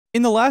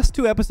In the last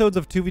 2 episodes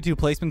of 2v2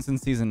 placements in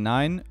Season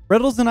 9,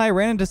 Reddles and I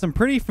ran into some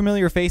pretty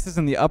familiar faces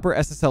in the upper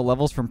SSL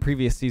levels from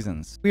previous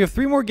seasons. We have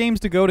 3 more games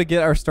to go to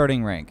get our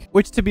starting rank,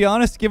 which to be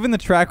honest, given the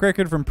track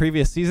record from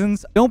previous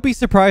seasons, don't be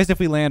surprised if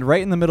we land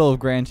right in the middle of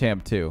Grand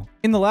Champ 2.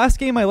 In the last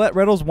game, I let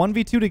Reddles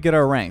 1v2 to get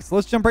our ranks, so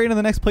let's jump right into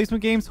the next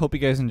placement games. Hope you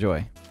guys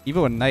enjoy.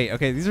 Evo and Knight.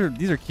 Okay, these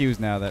are cues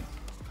now that...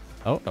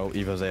 Oh,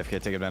 Evo's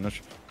AFK, take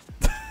advantage.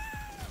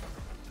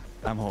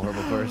 I'm a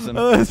horrible person.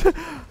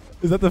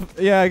 Is that the...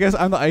 Yeah, I guess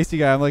I'm the icy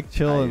guy. I'm like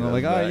chilling. I'm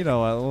like, back. oh, you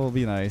know what? We'll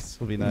be nice.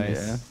 We'll be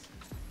nice.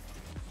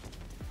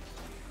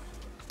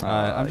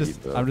 Yeah. I'm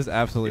just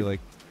absolutely like...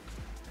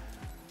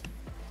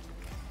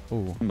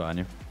 Ooh. I'm behind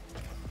you.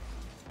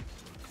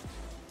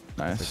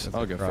 Nice.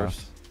 I'll go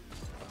first.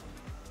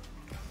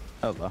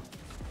 Hello.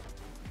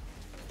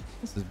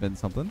 This has been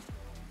something.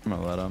 I'm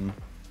gonna let him...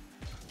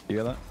 You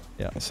got that?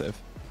 Yeah. I save.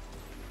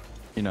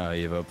 You know how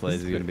Evo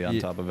plays. He's gonna be on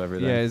top of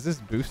everything. Yeah, is this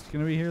boost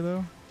gonna be here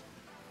though?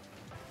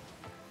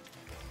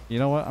 You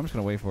know what? I'm just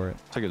gonna wait for it.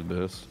 Took his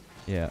boost.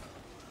 Yeah.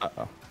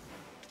 Uh-oh.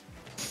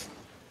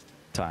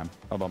 Time.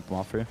 I'll bump him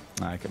off for you.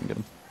 Nah, I couldn't get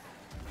him.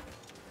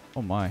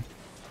 Oh my.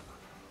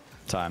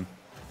 Time.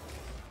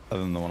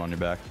 Other than the one on your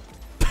back.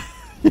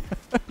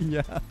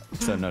 Yeah.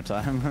 So no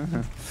time. I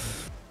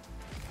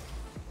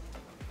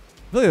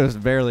feel like there's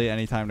barely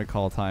any time to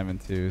call time in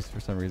 2s for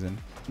some reason.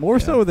 More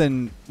so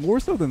than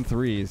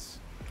 3s.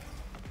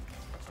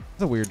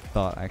 That's a weird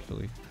thought,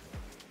 actually.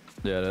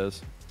 Yeah, it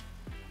is.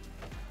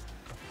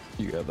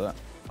 You got that.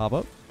 Pop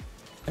up?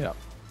 Yeah.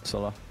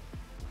 Solo.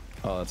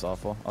 Oh, that's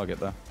awful. I'll get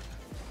there.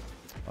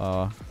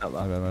 My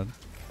Hello. bad.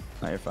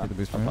 No, you're fine. The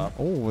boost I'm from him. up.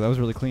 Oh, that was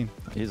really clean.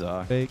 He's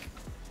Fake.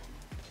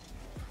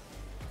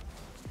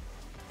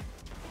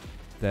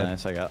 Dead.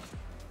 Nice, I got.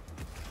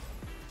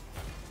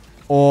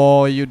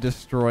 Oh, you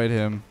destroyed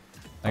him.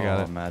 I got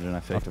it. Imagine I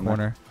Off faked the him.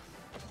 corner.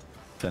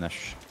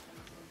 Finish.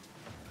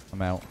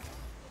 I'm out.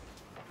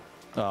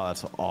 Oh,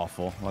 that's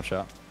awful. Watch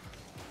out.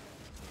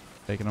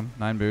 Taking him.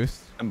 9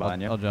 boost. I'm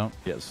behind you. I'll jump.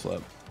 He has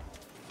flip.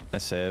 I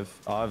save.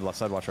 Oh, I have left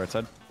side. Watch right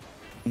side.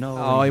 No.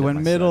 Oh, he hit went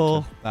my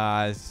middle. side.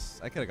 Nice.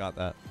 I could have got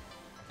that.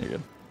 You're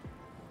good.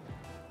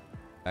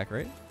 Back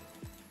right?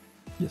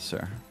 Yes,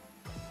 sir.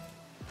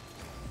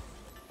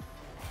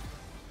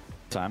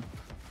 Time.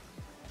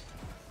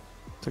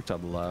 Took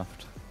top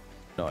left.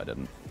 No, I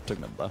didn't. Took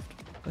mid left.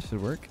 That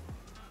should work.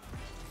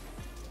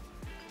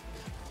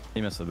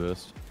 He missed the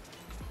boost.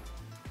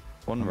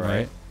 One Right.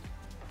 right.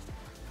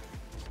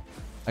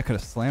 I could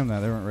have slammed that.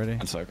 They weren't ready.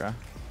 That's okay.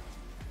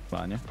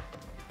 Behind you.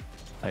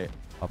 Hey,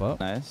 Pop up.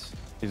 nice.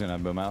 He's gonna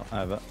boom out. I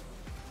have it.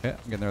 Yeah, I'm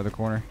getting their other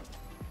corner.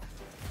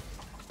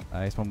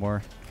 Nice. One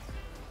more.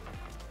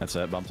 That's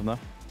it. Bumped him though.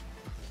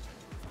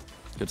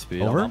 Good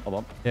speed. Over? I'll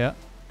bump. Yeah.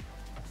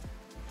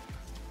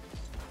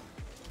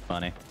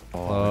 Money.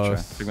 Oh, Close. good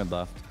try. Took mid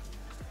left.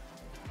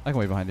 I can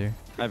wait behind you.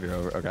 I have your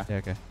over. Okay. Yeah,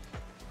 okay.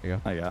 There you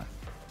go. I got.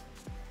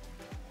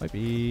 Might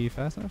be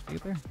fast enough to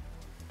get there.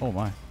 Oh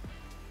my.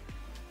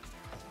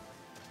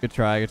 Good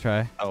try, good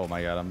try. Oh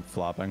my god, I'm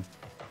flopping.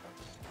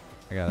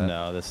 I got it.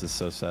 No, this is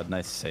so sad.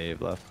 Nice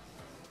save left.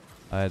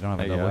 I don't have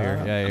a There you double go. here.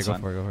 Yeah, That's go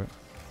fine. for it, go for it.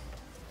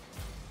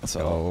 Let's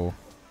Go.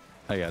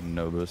 I got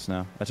no boost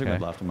now. I took Okay.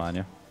 mid left and mine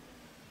you.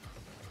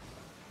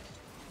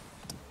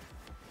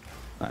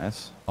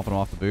 Nice. Bumping him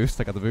off the boost.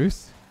 I got the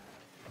boost.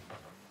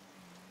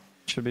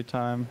 Should be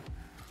time.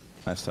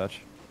 Nice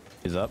touch.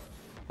 He's up.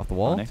 Off the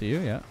wall Funny. to you,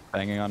 yeah.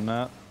 Banging on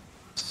that.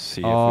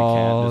 See if Oh, we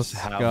can let's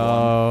just have one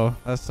go.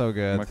 That's so from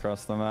good.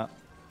 across the map.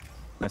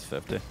 Nice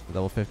 50. The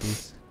double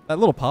 50s. That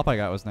little pop I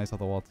got was nice off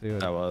the wall too.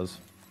 That was.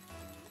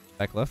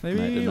 Back left I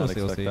maybe? did We'll not see,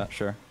 we'll expect see. that.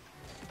 Sure.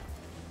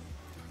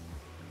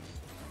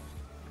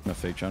 No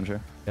fake challenge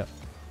here. Yep.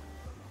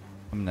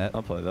 I'm net.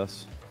 I'll play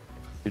this.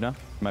 You know?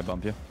 Might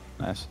bump you.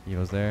 Nice.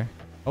 Evo's there.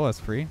 Oh, that's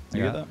free. I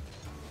You got get it. that?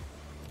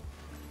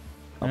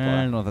 I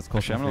don't know if that's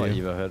close Actually, I'm enough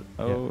gonna for let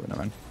you. Evo hit. Oh, never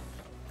mind.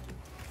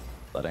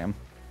 Letting him.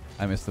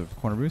 I missed the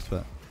corner boost,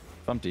 but...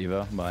 Bumped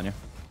Evo. I'm behind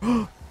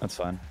you. That's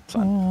fine. It's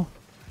fine. Oh.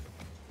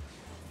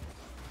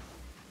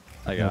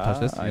 I You gonna got touch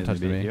this? You I gonna touch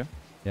beat me? you.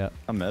 Yeah.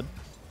 I'm mid.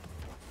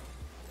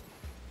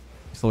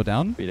 Slow it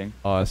down? Beating.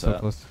 Oh, that's so What's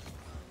that? close.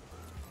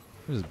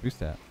 Where's his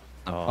boost at?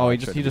 Oh, He I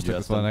just tried to took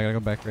this him. one. I gotta go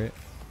back right.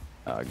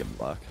 Oh, good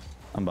luck.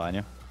 I'm behind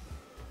you.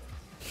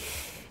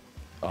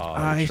 Oh,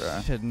 I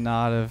try. should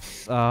not have.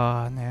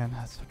 Oh, man,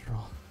 that's so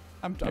troll.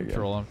 I'm You're good.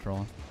 trolling. I'm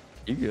trolling.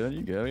 You good?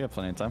 You good? We got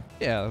plenty of time.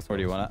 Yeah, that's Where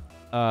do you want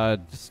it?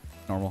 Just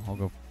normal. I'll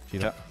go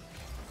cheat up.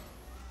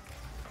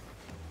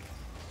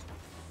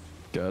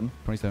 Good.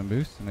 27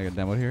 boost, and I got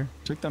demoed here.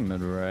 Took them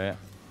mid right.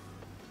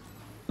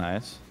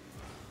 Nice.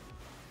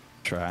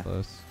 Try.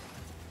 Close.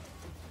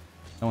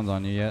 No one's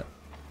on you yet.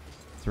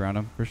 Surround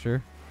him for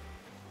sure.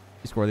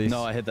 You score these.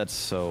 No, I hit that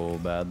so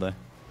badly.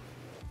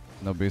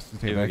 No boost.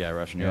 Take Give it the back. guy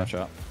rushing you. Yeah. Watch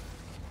out.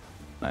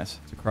 Nice.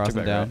 So cross Took him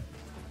back down. right.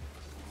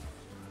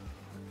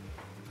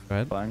 Go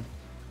ahead. Flying.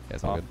 Yeah,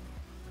 it's all Off.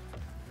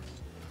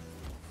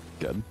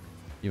 good. Good.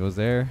 He was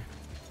there.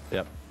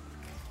 Yep.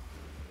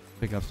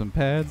 Picking up some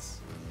pads.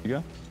 You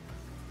go.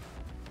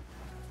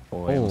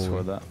 Oh, I almost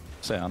Holy. scored that.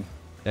 Stay on.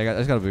 Yeah, I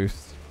just got a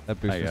boost. That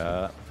boost. I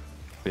got.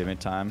 Give me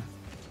time.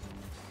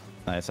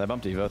 Nice. I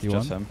bumped Evo. It's You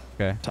just won? him.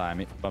 Okay.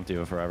 Time. Bumped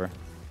Evo forever.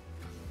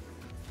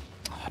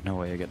 Oh, no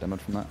way I get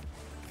damage from that.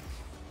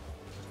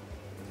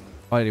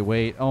 Why did he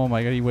wait? Oh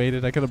my god, he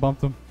waited. I could have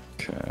bumped him.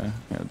 Okay.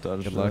 Gotta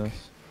dodge Good luck.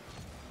 this.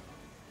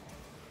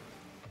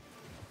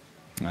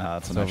 Ah,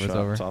 that's a It's nice over, it's shot.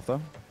 over. It's off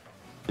though.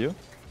 You?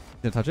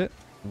 Did I touch it?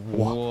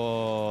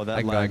 Whoa, that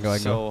I go,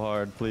 lagged so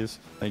hard. Please.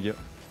 Thank you.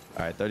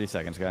 All right, 30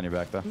 seconds. Got on your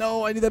back though.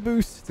 No, I need that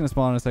boost. It's gonna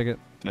spawn in a second.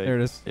 Hey. There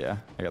it is. Yeah,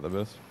 I got the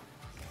boost.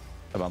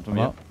 I bumped him. I'm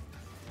Yeah. up.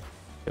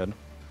 Good.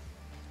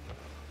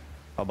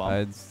 I'll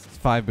bump. It's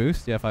 5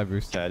 boost. Yeah, 5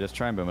 boost. Okay, just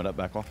try and boom it up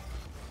back wall.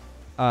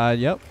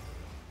 Yep.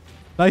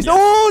 Nice. Yes.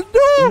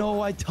 Oh no!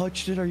 No, I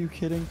touched it. Are you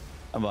kidding?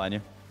 I'm behind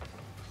you.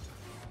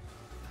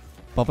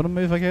 Bumping him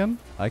if I can.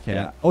 I can't.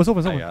 Yeah. Oh, it's open.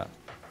 It's I open. got.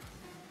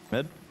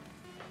 Mid.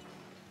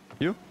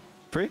 You?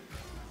 Free?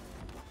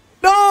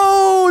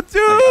 No,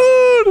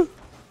 dude!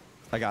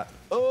 I got.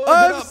 Oh,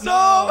 I'm so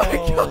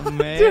no, God,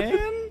 man.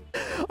 dude.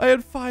 I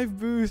had 5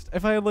 boost.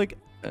 If I had like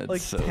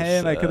That's so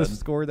 10, I could have sad.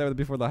 scored that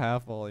before the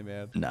half volley,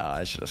 man. Nah,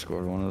 I should have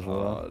scored one as well.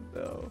 Oh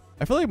no.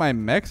 I feel like my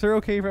mechs are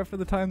okay after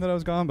the time that I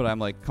was gone, but I'm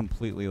like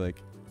completely like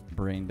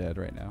brain dead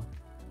right now.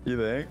 You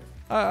think?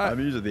 I'm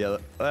usually the other.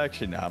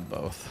 Actually, no, I'm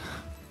both.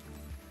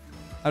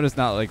 I'm just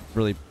not like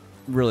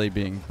really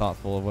being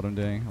thoughtful of what I'm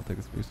doing. I'll take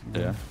this boost.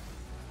 Yeah.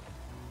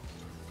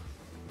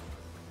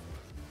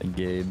 And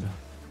Gabe,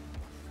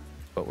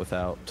 but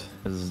without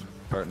his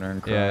partner in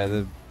crime. Yeah,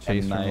 the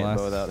chase and from Knight, last.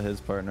 but without his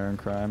partner in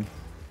crime.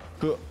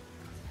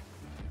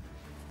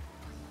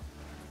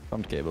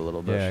 Bumped Gabe a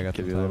little bit. Yeah, I got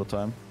Give the you a little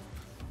time.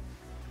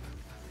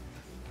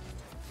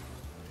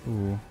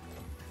 Ooh.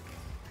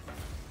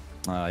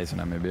 He's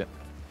an maybe.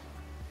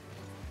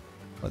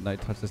 Let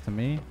Knight touch this to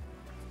me.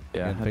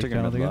 Yeah, And I fake took him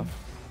channel mid again. left.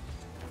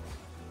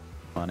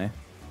 Money.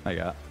 I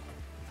got.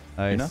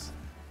 Nice. You know?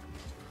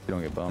 You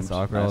don't get bumped. That's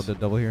awkward. I'll Nice. do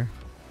double here.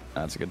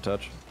 That's a good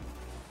touch.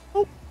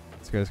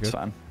 It's good. It's It's good.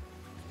 fine.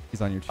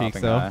 He's on your cheeks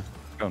Hopping though. high.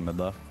 Going mid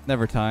left.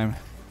 Never time.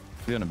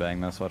 He's gonna bang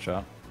this. Watch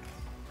out.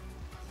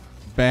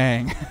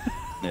 Bang.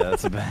 Yeah,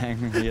 that's a bang.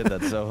 He hit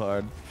that so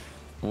hard.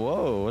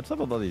 Whoa, what's up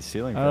with all these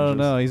ceiling I don't punches?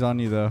 know. He's on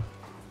you though.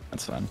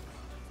 That's fine.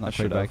 Not I played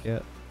should've. back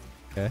yet.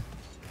 Okay.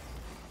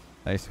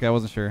 Nice. Okay, I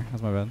wasn't sure.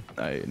 That's my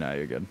bad. No,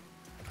 you're good.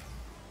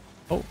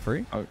 Oh,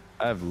 free. Oh,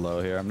 I have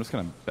low here. I'm just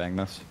gonna bang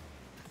this.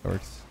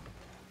 Works.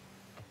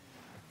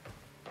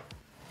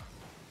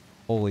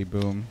 Holy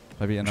boom.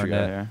 Might be in What our you got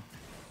net. here?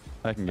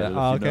 I can get it if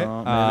Oh, you okay.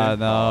 don't. No,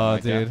 maybe. Oh, I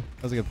dude. can't.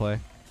 That was a good play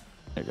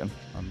You're good.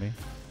 on me.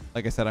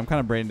 Like I said, I'm kind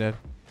of brain dead.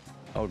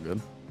 Oh, good.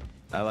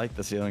 I like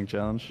the ceiling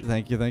challenge.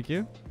 Thank you. Thank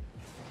you.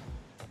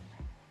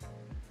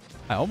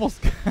 I almost...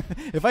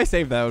 if I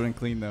saved that, I would have been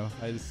clean, though.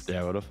 I just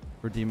Yeah, I would've.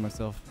 redeemed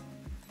myself.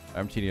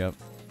 I'm cheating up.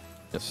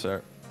 Yes,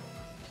 sir.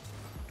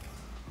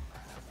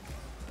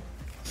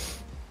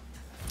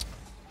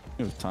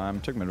 It was time.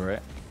 Took mid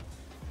right.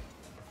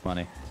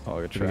 Money. Oh,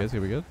 good Should we try. good?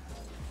 Should we good?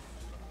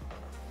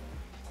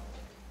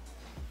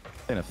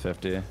 In a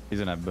 50. He's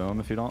gonna have boom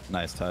if you don't.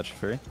 Nice touch.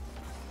 Free.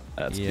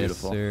 That's yes,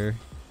 beautiful. sir.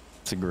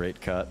 It's a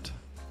great cut.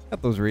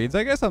 Got those reads.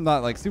 I guess I'm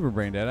not like super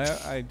brain dead.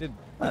 I did.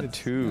 Not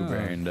too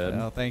brain dead.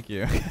 Oh, thank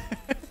you.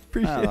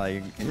 Appreciate Not it.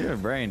 like you're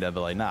brain dead,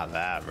 but like not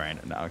that brain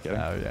dead. No, I'm kidding.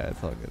 Oh yeah,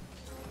 it's all good.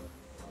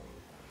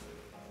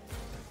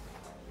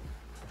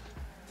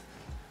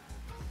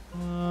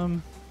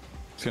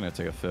 It's gonna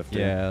take a 50.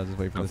 Yeah, I'll just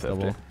wait for No this 50.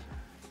 double.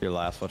 Your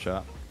last, watch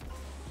out.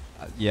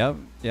 Yep.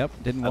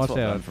 Didn't That's watch well that.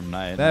 done from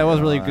Knight. That was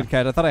really a Uh, good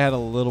catch. I thought I had a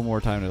little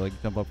more time to like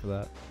jump up for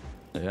that.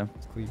 Yeah,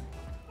 It's clean.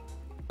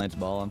 Knight's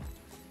balling.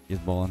 He's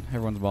balling.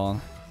 Everyone's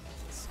balling.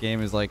 This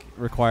game is like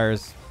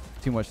requires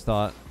too much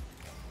thought.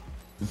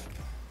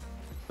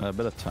 A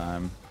bit of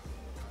time.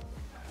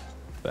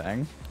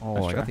 Bang. Oh,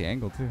 Nice I try. got the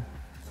angle too.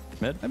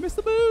 Mid. I missed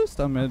the boost.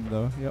 I'm mid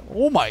though. Yeah.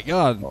 Oh my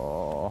god.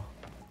 Oh.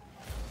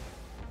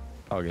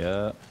 I'll get.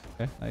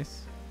 Okay,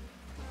 nice.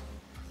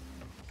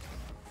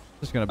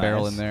 Just gonna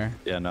barrel Nice. in there.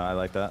 Yeah, no, I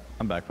like that.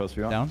 I'm back post if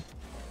you want. Down.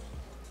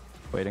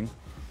 Waiting.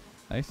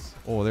 Nice.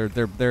 Oh,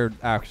 they're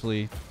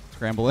actually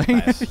scrambling.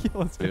 Nice. Yeah,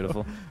 let's go.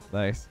 Beautiful.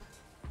 Nice.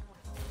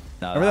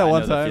 No, Remember that I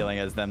one know time? the feeling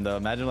as them though.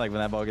 Imagine like when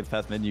that ball gets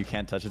past mid, you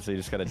can't touch it, so you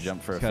just gotta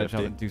jump for Just a gotta 50.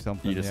 jump and do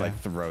something. You just yeah. like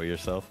throw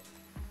yourself.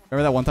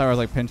 Remember that one time I was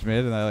like pinch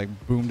mid and I like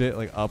boomed it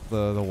like up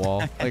the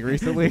wall like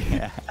recently?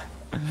 Yeah.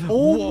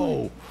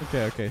 Oh. Whoa.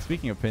 Okay.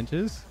 Speaking of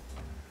pinches,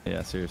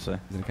 Yeah, seriously.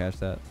 he's gonna catch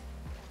that.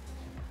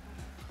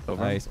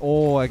 Over. Nice.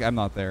 Oh, like I'm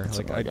not there. That's,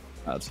 Like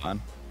that's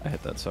fine. I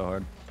hit that so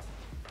hard.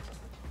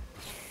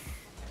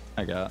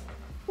 I got.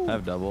 I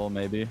have double,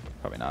 maybe.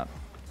 Probably not.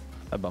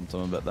 I bumped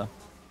him a bit though.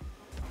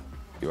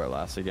 You are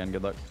last again.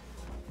 Good luck.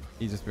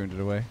 he just boomed it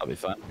away. I'll be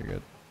fine. You're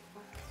good.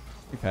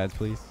 2 pads,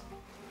 please.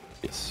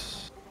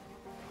 Yes.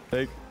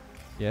 Fake.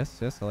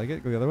 Yes. I like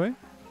it. Go the other way.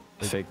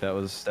 Fake. That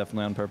was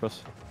definitely on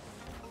purpose.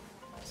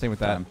 Same with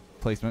that Time.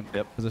 placement.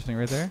 Yep. Positioning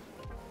right there.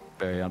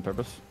 Very on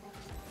purpose.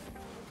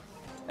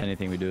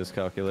 Anything we do is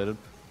calculated.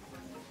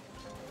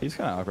 He's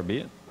kind of awkward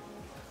beat.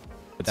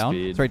 Good Down.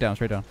 speed. Straight down.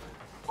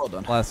 Well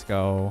done. Let's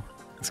go.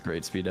 That's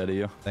great speed out of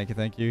you.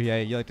 Thank you. Yeah,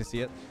 you like to see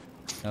it.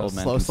 Old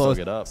man can still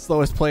get up.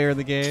 Slowest player in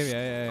the game.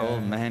 Yeah.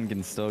 Old man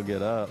can still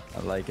get up.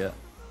 I like it.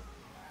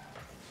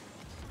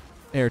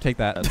 Here, take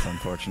that. That's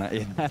unfortunate.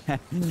 Yeah.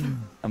 I'm Is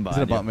it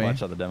behind about you. me?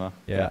 Watch out the demo.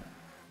 Yeah.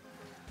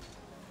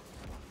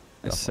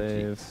 Nice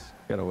save.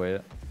 Gotta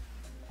wait.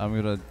 I'm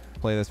gonna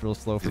play this real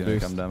slow for He's gonna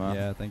boost. come demo.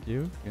 Yeah, thank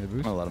you. Give me the I'm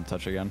boost. gonna let him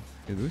touch again.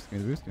 Give me the boost. Give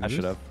me the boost. Give me I the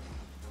should boost.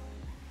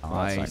 have.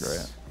 Oh, that's not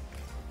great.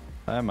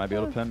 I might be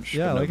able to pinch.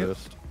 Yeah, but I like no it.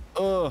 boost.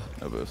 Oh,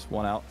 no boost.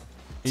 One out.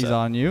 He's Set.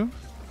 on you.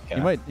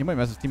 Okay. You might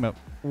mess his team up.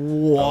 Oh,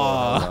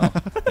 Wow. hello.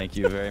 Thank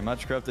you very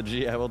much, Corrupted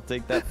G. I will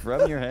take that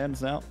from your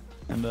hands now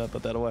and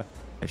put that away.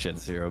 I should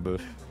have 0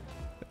 boost.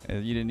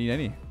 You didn't need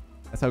any.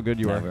 That's how good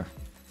you Never.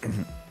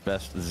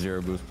 Best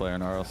 0 boost player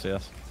in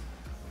RLCS.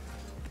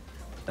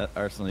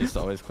 Arsenal used to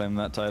always claim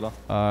that title.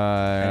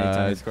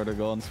 Anytime he scored a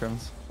goal in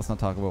scrims. Let's not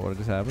talk about what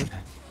just happened.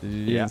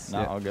 Yeah,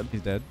 all good.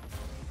 He's dead.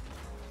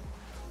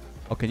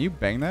 Oh, can you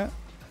bang that?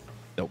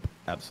 Nope,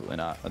 absolutely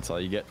not. That's all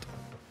you get.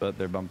 But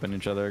they're bumping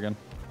each other again.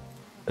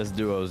 This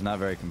duo is not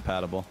very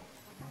compatible.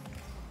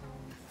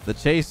 The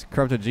chase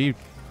Corrupted G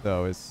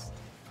though is.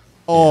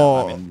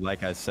 Oh, Yeah, I mean,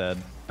 like I said,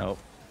 nope.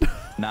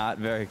 Not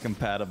very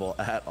compatible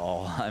at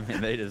all. I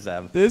mean, they just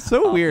have. it's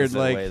so weird. opposite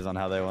Like ways on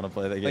how they want to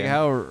play the game. like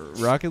how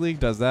Rocket League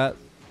does that.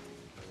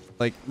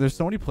 Like there's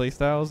so many play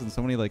styles and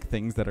so many like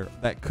things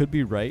that could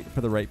be right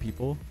for the right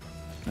people.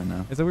 I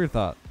know. It's a weird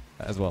thought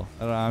as well.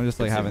 I don't know. I'm just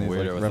like It's having even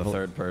these weirder like with the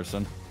third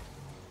person.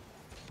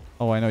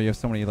 Oh, I know you have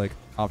so many like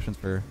options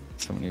for.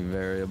 So many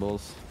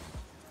variables.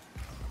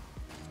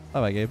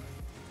 Oh, bye, Gabe.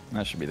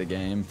 That should be the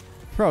game.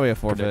 Probably a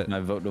Predict forfeit. my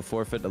vote to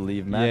forfeit to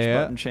leave match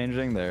Yeah. button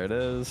changing. There it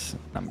is.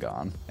 I'm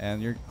gone.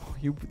 And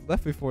you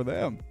left before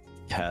them.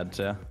 Had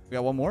to. We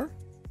got one more.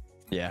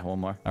 Yeah, one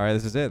more. All right,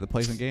 this is it. The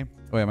placement game.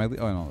 Oh, wait, am I?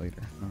 Oh, no,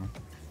 later. No.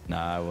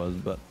 Nah, I was,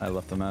 but I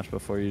left the match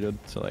before you did,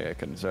 so like I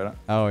couldn't start it.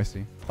 Oh, I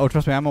see. Oh,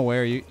 trust me, I'm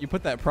aware. You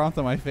put that prompt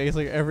on my face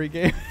like every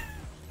game.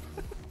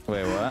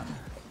 Wait, what?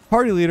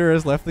 Party leader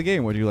has left the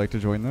game. Would you like to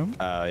join them?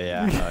 Oh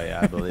yeah,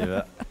 I believe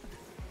it.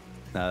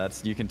 No,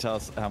 that's you can tell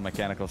how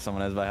mechanical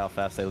someone is by how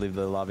fast they leave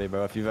the lobby,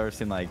 bro. If you've ever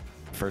seen like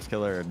First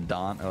Killer or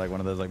Daunt or like one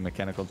of those like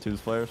mechanical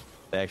twos players,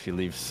 they actually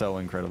leave so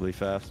incredibly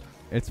fast.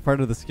 It's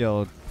part of the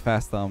skill.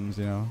 Fast thumbs,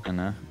 you know. I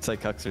know. It's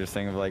like Cuxer's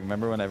thing of like,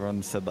 remember when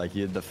everyone said like he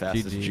had the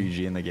fastest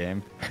GG in the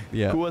game?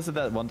 Yeah. Who was it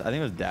that one? I think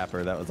it was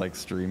Dapper that was like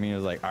streaming. He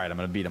was like, all right, I'm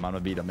gonna beat him.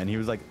 And he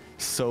was like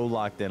so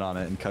locked in on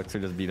it, and Cuxer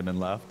just beat him and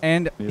left.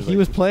 And he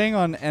was like, playing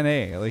on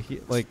NA. Like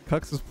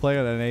Cux was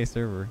playing on NA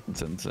server.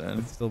 It's insane.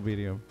 And still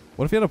beating him.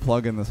 What if you had a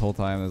plug-in this whole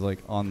time? Is like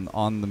on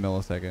the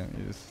millisecond.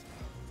 You just.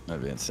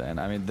 That'd be insane.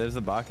 I mean, there's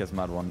the Bacchus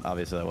mod one.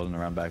 Obviously, that wasn't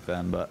around back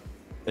then, but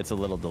it's a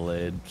little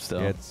delayed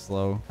still. Yeah, it's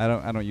slow. I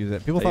don't use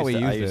it. People thought we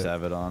used it. I used to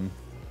have it on.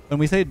 When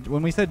we said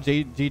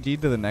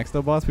GG to the next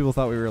boss, people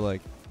thought we were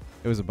like,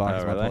 it was a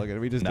box mod plugin.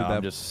 We just did that.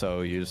 I'm just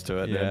so used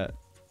to it. Yeah. Dude.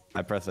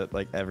 I press it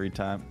like every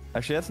time.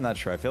 Actually, that's not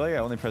true. I feel like I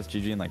only press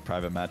GG in like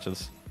private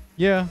matches.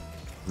 Yeah.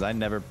 Cause I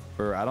don't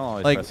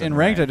always like press in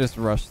ranked. I just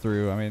rush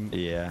through. I mean.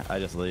 Yeah, I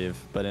just leave.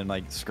 But in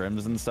like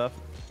scrims and stuff,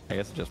 I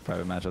guess it's just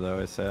private matches. I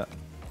always say it.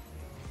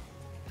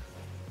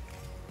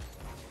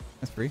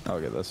 That's free. I'll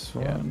get this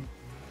Yeah. one.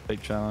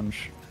 Big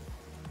challenge.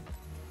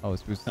 Oh,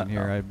 it's boosted in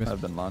here.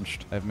 I've been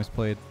launched. I've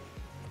misplayed.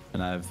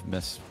 And I've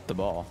missed the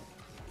ball.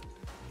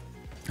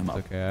 Come on.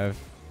 Okay, I have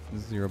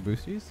 0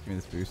 boosties. Give me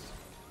this boost.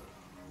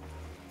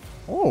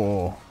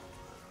 Oh.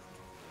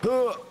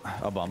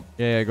 A bump.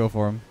 Yeah, go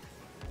for him.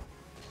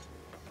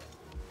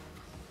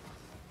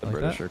 The Like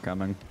British that? are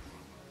coming.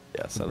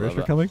 Yes, The I British love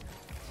are it. coming.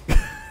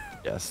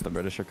 Yes, the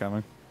British are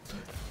coming.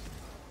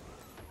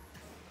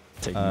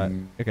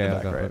 Taking Okay, the I'll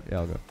back go. right. Yeah,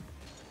 I'll go.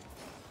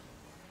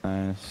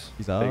 Nice.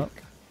 He's up.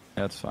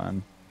 That's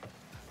fine.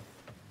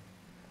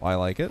 I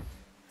like it.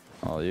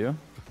 All you.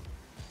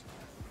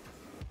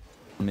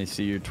 Let me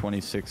see your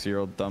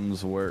 26-year-old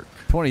thumbs work.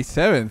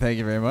 27. Thank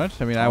you very much.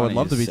 I mean, I would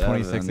love to be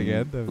 26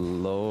 again.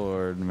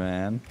 Lord,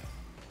 man.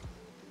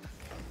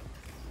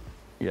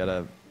 You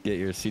gotta get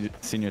your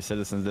senior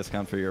citizens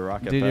discount for your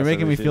rocket. Dude, pass you're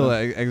making every me feel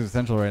season.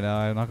 existential right now.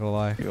 I'm not gonna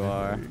lie. You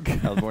are.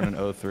 I was born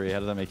in 03. How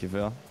does that make you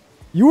feel?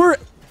 You were.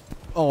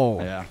 Oh.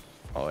 Yeah.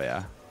 Oh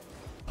yeah.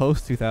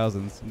 Post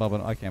 2000s.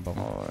 Bubba, I can't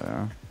bubble. Oh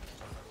yeah.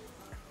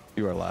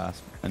 You are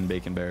last, and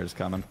Bacon Bear is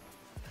coming.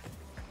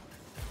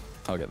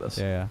 I'll get this.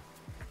 Yeah.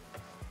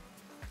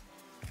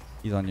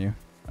 He's on you.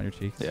 On your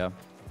cheeks. Yeah.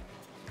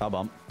 I'll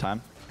bump.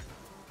 Time.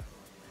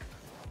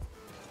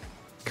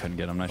 Couldn't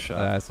get him. Nice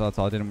shot. So that's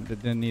all.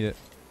 Didn't need it.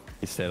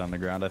 He stayed on the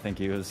ground. I think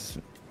he was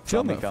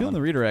Feeling the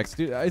redirects,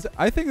 dude.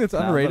 I think that's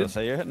underrated.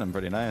 Say you're hitting him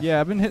pretty nice.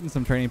 Yeah, I've been hitting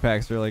some training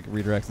packs or like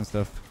redirects and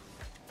stuff.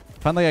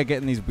 Finally, I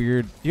get in these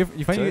weird. You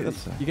find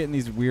you get in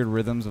these weird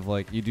rhythms of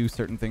like you do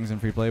certain things in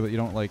free play, but you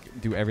don't like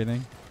do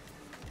everything.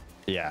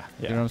 Yeah.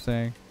 You know what I'm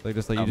saying? Like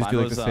just like you just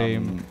do like the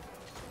same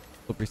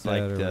flip reset.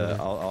 Like or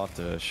whatever. I'll have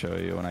to show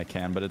you when I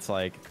can, but it's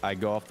like I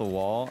go off the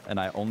wall and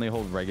I only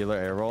hold regular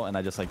air roll and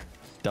I just like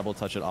double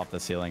touch it off the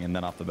ceiling and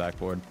then off the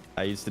backboard.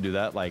 I used to do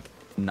that like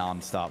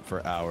non-stop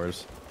for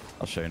hours.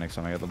 I'll show you next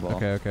time I get the ball.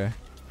 Okay.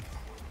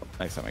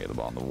 Next time I get the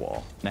ball on the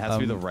wall. And it has to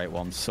be the right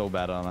wall. I'm so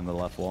bad on the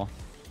left wall.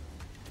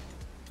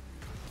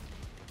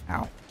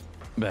 Ow.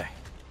 Bang.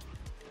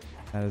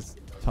 That is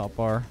top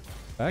bar.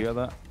 Back. You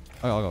got that?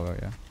 Oh, I'll go,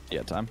 yeah.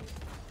 Yeah, time.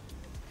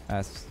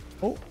 That's.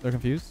 Oh, they're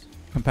confused.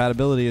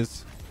 Compatibility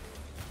is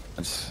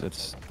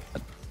It's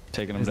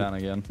taking him down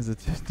again. a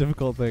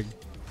difficult thing.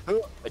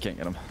 I can't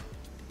get him.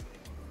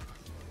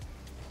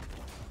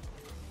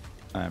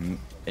 I'm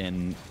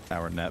in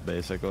our net,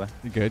 basically.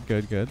 Good,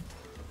 good, good.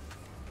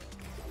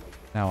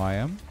 Now I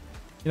am.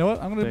 You know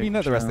what? I'm gonna be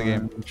net the rest of the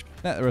game.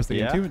 Net the rest of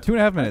the game.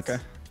 2.5 minutes.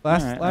 Okay.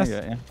 Last, All right, last, I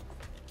get you.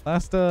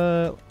 last.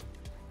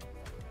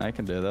 I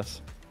can do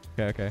this.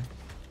 Okay, okay.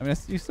 I mean,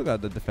 you still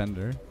got the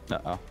defender.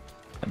 Uh-oh.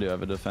 I do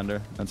have a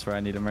defender. That's where I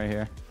need him right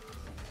here.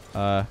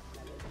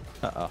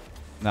 Uh-oh.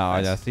 No,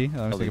 Nice. I see. Let me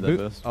I'll take a leave that boot.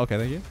 boost. Okay,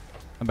 thank you.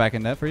 I'm back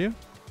in net for you.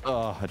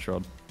 Oh, I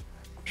trolled.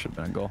 Should have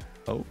been a goal.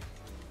 Oh.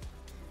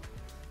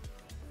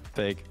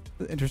 Fake.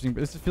 Interesting.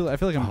 I feel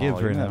like I'm Gibbs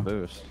you're right now.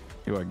 gonna boost.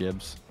 You are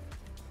Gibbs.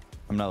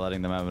 I'm not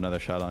letting them have another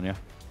shot on you.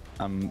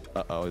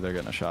 Uh-oh, they're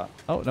getting a shot.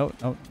 Oh, no,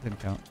 no, didn't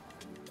count.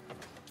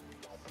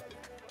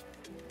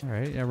 All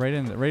right, yeah, right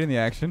in the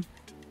action.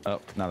 Oh,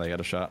 now they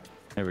got a shot.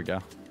 Here we go.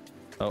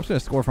 Oh, I'm just gonna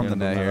score from the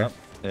net here. Up.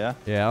 Yeah?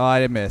 Yeah, oh,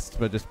 I missed,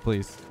 but just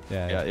please.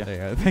 Yeah, Yeah, yeah. There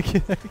you go. Thank you,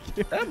 thank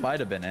you. That might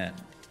have been it.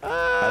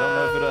 I don't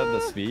know if it had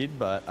the speed,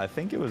 but I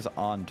think it was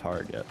on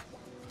target.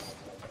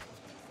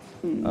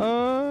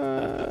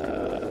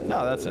 No,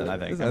 that's it. I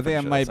think. I think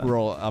I might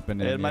roll up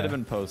and in. It might have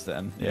been post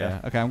in. Yeah.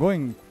 Okay, I'm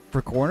going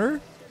for corner,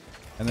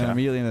 and then Okay.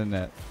 immediately in the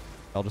net.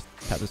 I'll just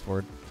tap this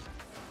forward.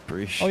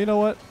 Breesh. Oh, you know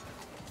what?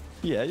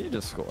 Yeah, you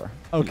just score.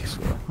 Okay. You just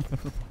score.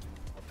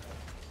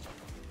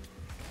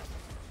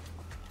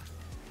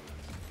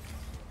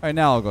 All right,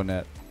 now I'll go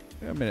net.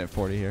 A minute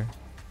 40 here.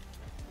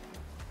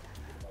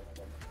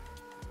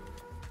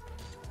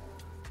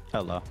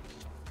 Hello.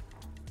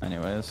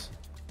 Anyways,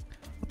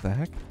 What the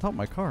heck? Top of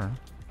my car.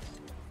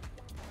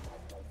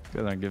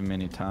 they don't give me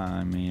any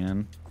time,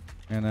 man.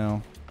 I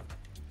know.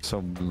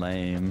 So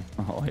lame.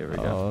 Oh, here we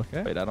go. Oh,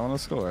 okay. Wait, I don't want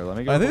to score. Let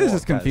me go. I to think the this wall,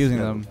 is confusing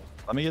guys. them.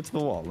 Let me get to the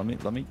wall. Let me.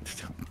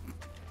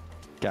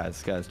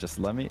 Guys, just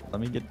let me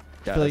get.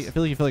 I Guys.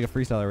 feel like you feel like a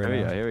freestyler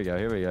right now. Here we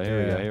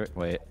go.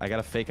 Wait, I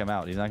gotta fake him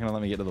out. He's not gonna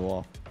let me get to the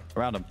wall.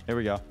 Around him. Here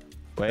we go.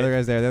 Wait. The other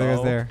guy's there. The other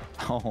guy's there.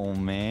 Oh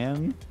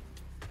man.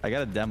 I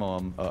gotta demo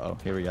him. Uh-oh.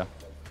 Here we go.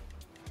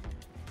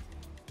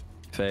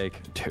 Fake.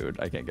 Dude,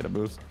 I can't get a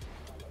boost.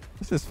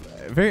 This is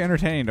very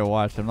entertaining to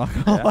watch. I'm not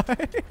gonna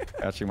lie.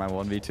 Catching my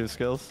 1v2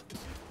 skills.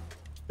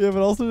 Yeah,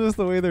 but also just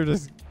the way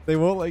they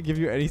won't like give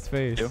you any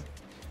space. You.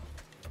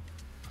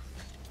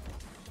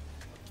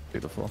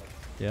 Beautiful.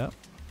 Yeah.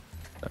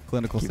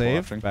 Clinical Keep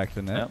save. watching. Back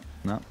to net. Yep.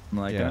 No, I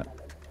like Yeah. it.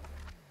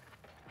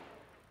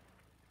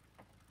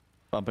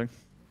 Bumping.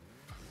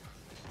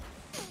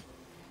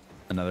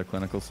 Another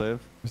clinical save.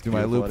 Just do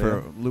my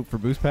Beautiful loop for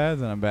boost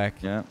pads, and I'm back.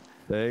 Yeah.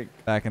 Fake.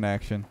 Back in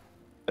action.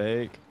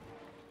 Fake.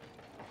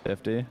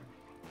 50.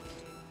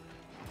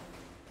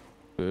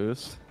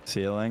 Boost.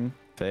 Ceiling.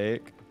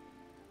 Fake.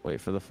 Wait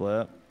for the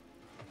flip.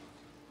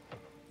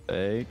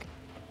 Fake.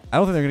 I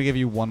don't think they're gonna give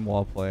you one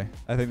wall play.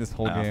 I think this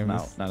whole game No,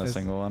 is not a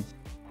single one.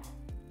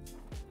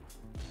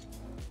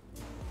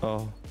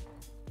 Oh.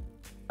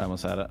 I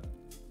almost had it.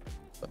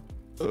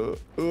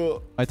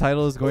 My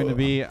title is going to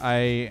be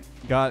I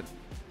got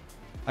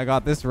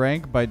this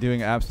rank by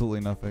doing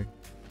absolutely nothing.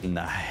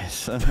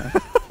 Nice.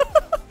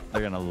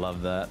 They're gonna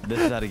love that. This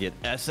is how to get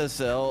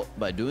SSL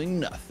by doing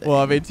nothing. Well,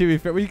 I mean, to be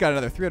fair, we got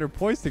another 300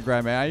 points to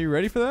grind, man. Are you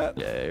ready for that?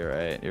 Yeah, you're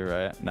right. You're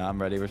right. No,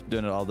 I'm ready. We're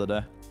doing it all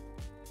today.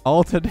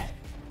 All today.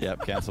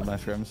 Yep, cancel my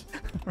scrims.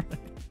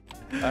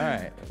 All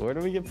right. Where do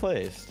we get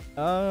placed?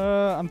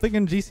 I'm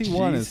thinking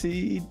GC1 is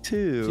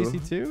GC2.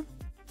 GC2.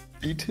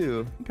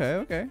 G2. Okay,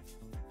 okay.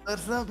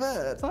 That's not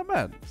bad. It's not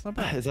bad. It's not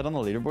bad. Is that on the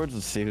leaderboards?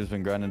 Let's see who's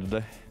been grinding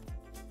today.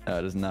 No,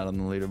 it is not on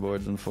the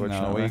leaderboards,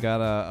 unfortunately. No, we got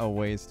a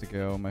ways to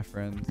go, my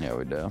friend. Yeah,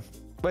 we do.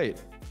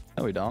 Wait.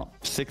 No, we don't.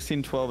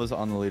 1612 is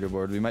on the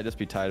leaderboard. We might just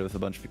be tied with a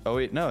bunch of people. Oh,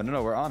 wait. No,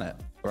 we're on it.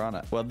 We're on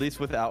it. Well, at least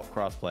without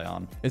crossplay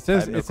on. It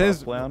says I have no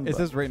crossplay on, it but-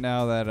 says right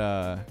now that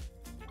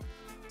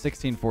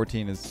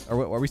 1614 is. Are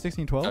we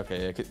 1612?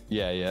 Okay,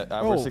 yeah.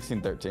 Oh. We're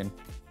 1613.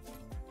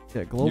 Yeah,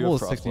 You global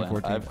have is crossplay on.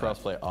 1614. I have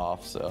crossplay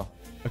off, so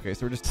Okay,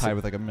 so we're just tied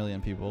with like a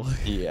million people.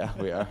 yeah,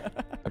 we are.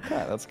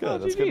 Okay, that's good. Oh,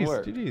 That's GG's, good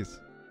work. GG's.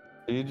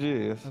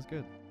 GG's. That's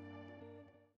good.